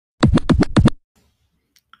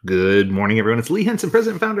Good morning, everyone. It's Lee Henson,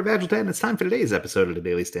 President and founder of Agile and it's time for today's episode of the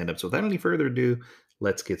Daily Stand-Up. So without any further ado,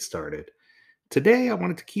 let's get started. Today, I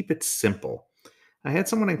wanted to keep it simple. I had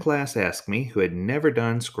someone in class ask me who had never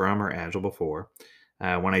done Scrum or Agile before.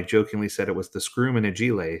 When I jokingly said it was the Scrum and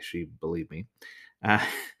Agile, she believed me. Uh,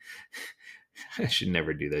 I should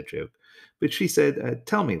never do that joke. But she said,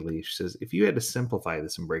 tell me, Lee, she says, if you had to simplify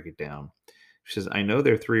this and break it down, she says, I know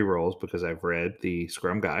there are three roles because I've read the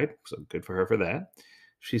Scrum Guide, so good for her for that.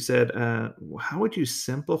 She said, how would you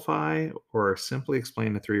simplify or simply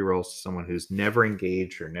explain the three roles to someone who's never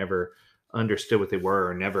engaged or never understood what they were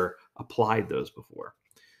or never applied those before?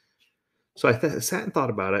 So sat and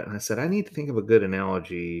thought about it, and I said, I need to think of a good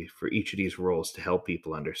analogy for each of these roles to help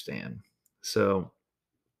people understand. So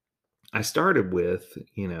I started with,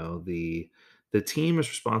 the team is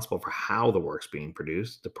responsible for how the work's being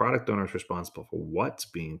produced. The product owner is responsible for what's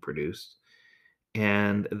being produced.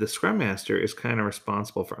 And the scrum master is kind of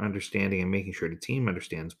responsible for understanding and making sure the team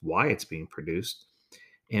understands why it's being produced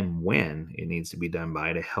and when it needs to be done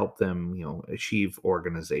by to help them, achieve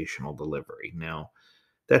organizational delivery. Now,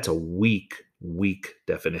 that's a weak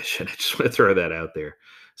definition. I just want to throw that out there.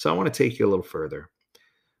 So I want to take you a little further.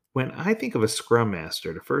 When I think of a scrum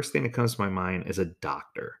master, the first thing that comes to my mind is a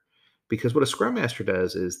doctor. Because what a scrum master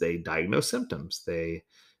does is they diagnose symptoms. They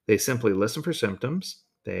simply listen for symptoms.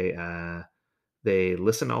 They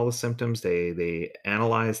listen to all the symptoms. They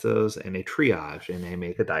analyze those and they triage and they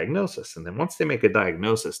make a diagnosis. And then once they make a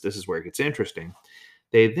diagnosis, this is where it gets interesting.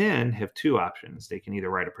 They then have two options. They can either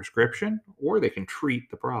write a prescription or they can treat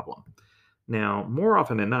the problem. Now, more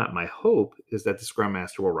often than not, my hope is that the scrum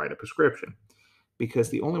master will write a prescription because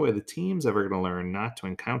the only way the team's ever going to learn not to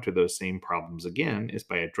encounter those same problems again is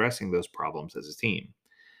by addressing those problems as a team.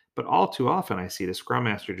 But all too often, I see the scrum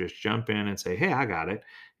master just jump in and say, hey, I got it.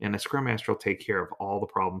 And the scrum master will take care of all the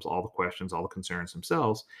problems, all the questions, all the concerns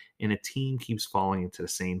themselves. And a team keeps falling into the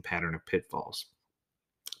same pattern of pitfalls.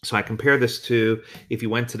 So I compare this to if you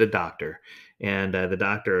went to the doctor and the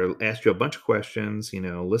doctor asked you a bunch of questions,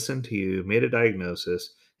 listened to you, made a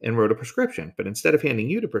diagnosis, and wrote a prescription. But instead of handing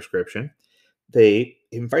you the prescription, they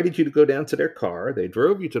invited you to go down to their car. They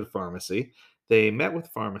drove you to the pharmacy. They met with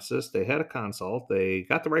the pharmacist. They had a consult. They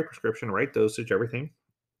got the right prescription, right dosage, everything.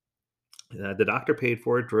 The doctor paid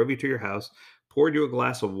for it, drove you to your house, poured you a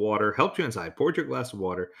glass of water, helped you inside, poured you a glass of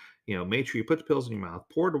water, made sure you put the pills in your mouth,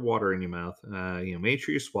 poured the water in your mouth, made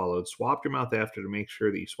sure you swallowed, swapped your mouth after to make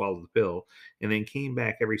sure that you swallowed the pill, and then came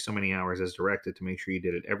back every so many hours as directed to make sure you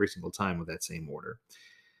did it every single time with that same order.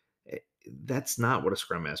 Eh, That's not what a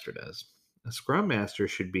scrum master does. A scrum master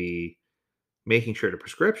should be making sure the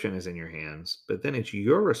prescription is in your hands, but then it's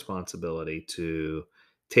your responsibility to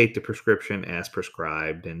take the prescription as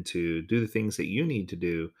prescribed and to do the things that you need to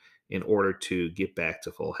do in order to get back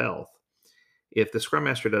to full health. If the scrum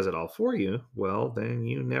master does it all for you, well, then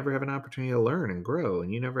you never have an opportunity to learn and grow,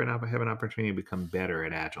 and you never have an opportunity to become better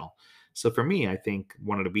at Agile. So for me, I think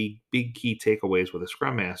one of the big key takeaways with a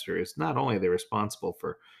scrum master is not only they're responsible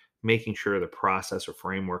for making sure the process or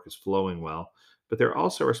framework is flowing well, but they're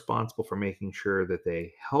also responsible for making sure that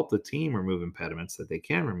they help the team remove impediments that they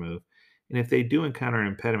can remove. And if they do encounter an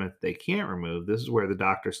impediment that they can't remove, this is where the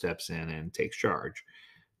doctor steps in and takes charge.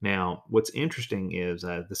 Now, what's interesting is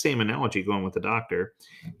the same analogy going with the doctor.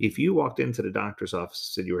 If you walked into the doctor's office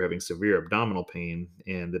and said you were having severe abdominal pain,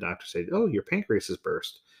 and the doctor said, "Oh, your pancreas is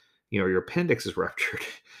burst," your appendix is ruptured,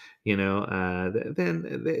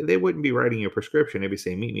 then they wouldn't be writing you a prescription. They'd be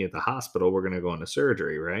saying, "Meet me at the hospital. We're going to go into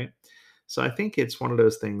surgery," right? So I think it's one of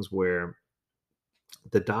those things where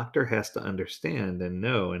the doctor has to understand and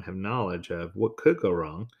know and have knowledge of what could go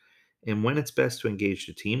wrong and when it's best to engage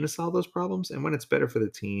the team to solve those problems and when it's better for the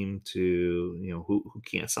team to who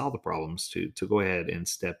can't solve the problems to go ahead and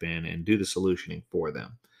step in and do the solutioning for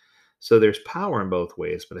them. So there's power in both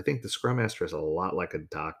ways, but I think the scrum master is a lot like a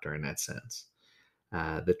doctor in that sense.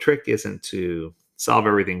 The trick isn't to solve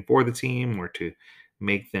everything for the team or to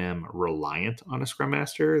make them reliant on a scrum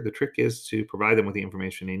master. The trick is to provide them with the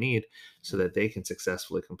information they need so that they can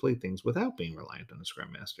successfully complete things without being reliant on a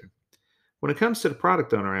scrum master. When it comes to the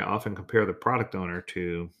product owner, I often compare the product owner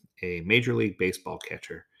to a Major League Baseball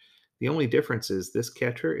catcher. The only difference is this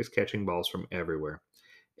catcher is catching balls from everywhere.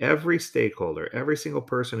 Every stakeholder, every single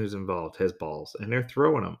person who's involved has balls, and they're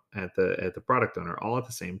throwing them at the product owner all at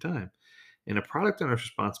the same time. And a product owner is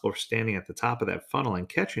responsible for standing at the top of that funnel and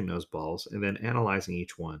catching those balls and then analyzing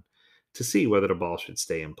each one to see whether the ball should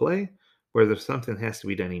stay in play, whether something has to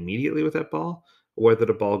be done immediately with that ball, or whether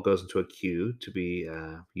the ball goes into a queue to be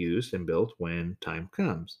used and built when time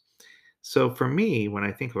comes. So for me, when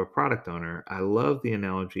I think of a product owner, I love the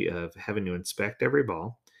analogy of having to inspect every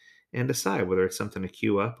ball and decide whether it's something to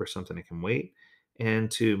queue up or something that can wait,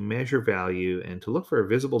 and to measure value and to look for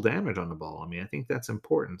visible damage on the ball. I mean, I think that's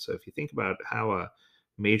important. So if you think about how a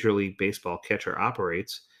Major League Baseball catcher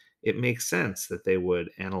operates, it makes sense that they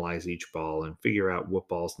would analyze each ball and figure out what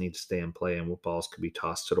balls need to stay in play and what balls could be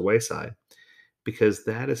tossed to the wayside, because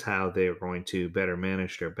that is how they're going to better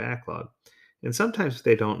manage their backlog. And sometimes if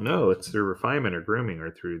they don't know, it's through refinement or grooming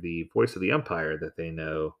or through the voice of the umpire that they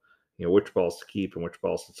know, which balls to keep and which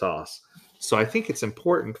balls to toss. So I think it's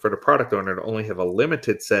important for the product owner to only have a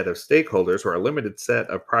limited set of stakeholders or a limited set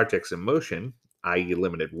of projects in motion, i.e.,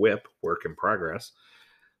 limited WIP, work in progress,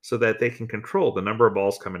 so that they can control the number of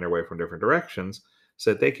balls coming their way from different directions,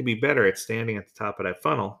 so that they can be better at standing at the top of that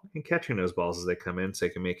funnel and catching those balls as they come in, so they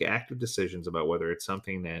can make active decisions about whether it's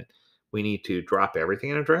something that we need to drop everything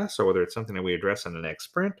and address, or whether it's something that we address in the next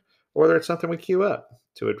sprint, or whether it's something we queue up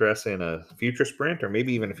to address in a future sprint or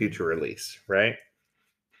maybe even a future release, right?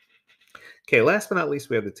 Okay, last but not least,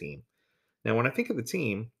 we have the team. Now, when I think of a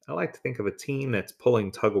team, I like to think of a team that's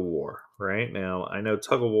pulling tug of war, right? Now, I know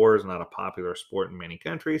tug of war is not a popular sport in many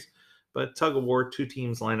countries, but tug of war, two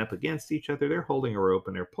teams line up against each other. They're holding a rope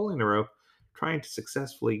and they're pulling the rope, trying to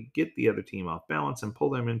successfully get the other team off balance and pull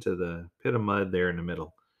them into the pit of mud there in the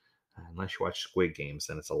middle. Unless you watch Squid Games,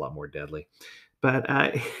 then it's a lot more deadly. But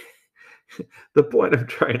the point I'm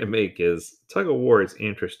trying to make is tug of war is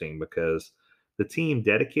interesting because the team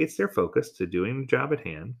dedicates their focus to doing the job at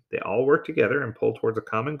hand. They all work together and pull towards a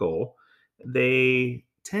common goal. They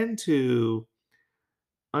tend to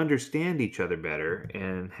understand each other better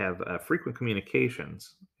and have frequent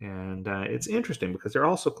communications. And it's interesting because they're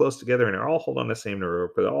all so close together and they're all holding on the same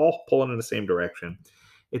rope, but they're all pulling in the same direction.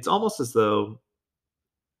 It's almost as though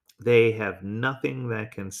they have nothing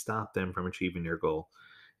that can stop them from achieving their goal,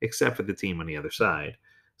 except for the team on the other side.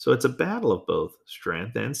 So it's a battle of both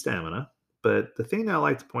strength and stamina. But the thing that I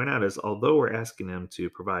like to point out is although we're asking them to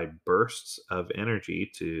provide bursts of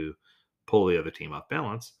energy to pull the other team off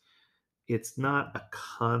balance, it's not a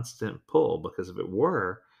constant pull, because if it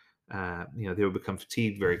were, they would become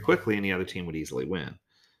fatigued very quickly and the other team would easily win.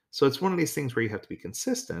 So it's one of these things where you have to be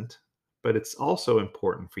consistent, but it's also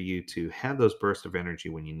important for you to have those bursts of energy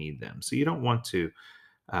when you need them. So you don't want to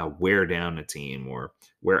wear down a team or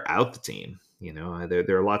wear out the team.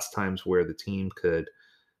 There are lots of times where the team could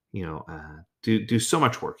do so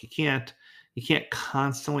much work. You can't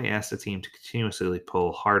constantly ask the team to continuously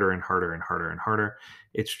pull harder and harder and harder and harder.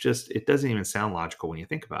 It doesn't even sound logical when you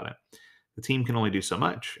think about it. The team can only do so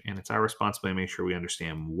much, and it's our responsibility to make sure we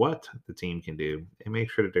understand what the team can do and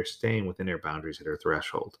make sure that they're staying within their boundaries at their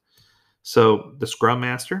threshold. So the Scrum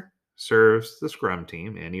Master serves the Scrum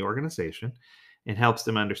team and the organization and helps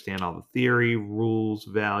them understand all the theory, rules,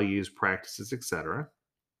 values, practices, etc.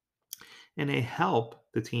 And they help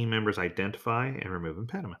the team members identify and remove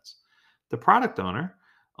impediments. The product owner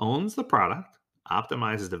owns the product,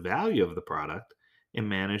 optimizes the value of the product, and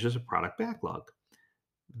manages a product backlog.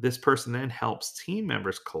 This person then helps team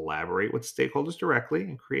members collaborate with stakeholders directly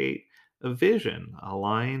and create a vision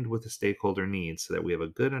aligned with the stakeholder needs so that we have a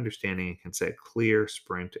good understanding and can set clear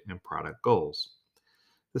sprint and product goals.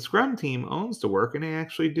 The Scrum team owns the work and they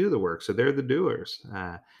actually do the work, so they're the doers.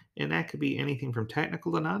 And that could be anything from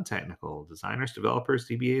technical to non technical: designers, developers,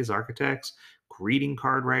 DBAs, architects, greeting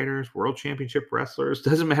card writers, world championship wrestlers.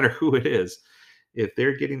 Doesn't matter who it is. If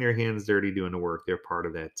they're getting their hands dirty doing the work, they're part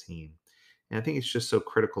of that team. And I think it's just so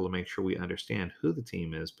critical to make sure we understand who the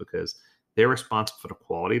team is, because they're responsible for the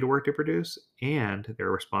quality of the work they produce and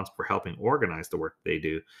they're responsible for helping organize the work they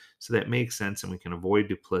do so that makes sense and we can avoid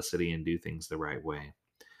duplicity and do things the right way.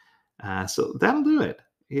 So that'll do it.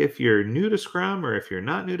 If you're new to Scrum or if you're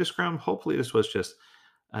not new to Scrum, hopefully this was just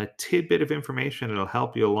a tidbit of information that'll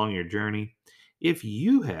help you along your journey. If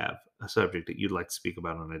you have a subject that you'd like to speak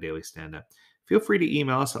about on a daily stand up, feel free to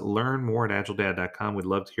email us at learnmore@agiledad.com. We'd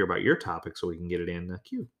love to hear about your topic so we can get it in the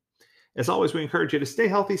queue. As always, we encourage you to stay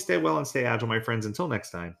healthy, stay well, and stay agile, my friends. Until next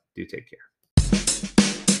time, do take care.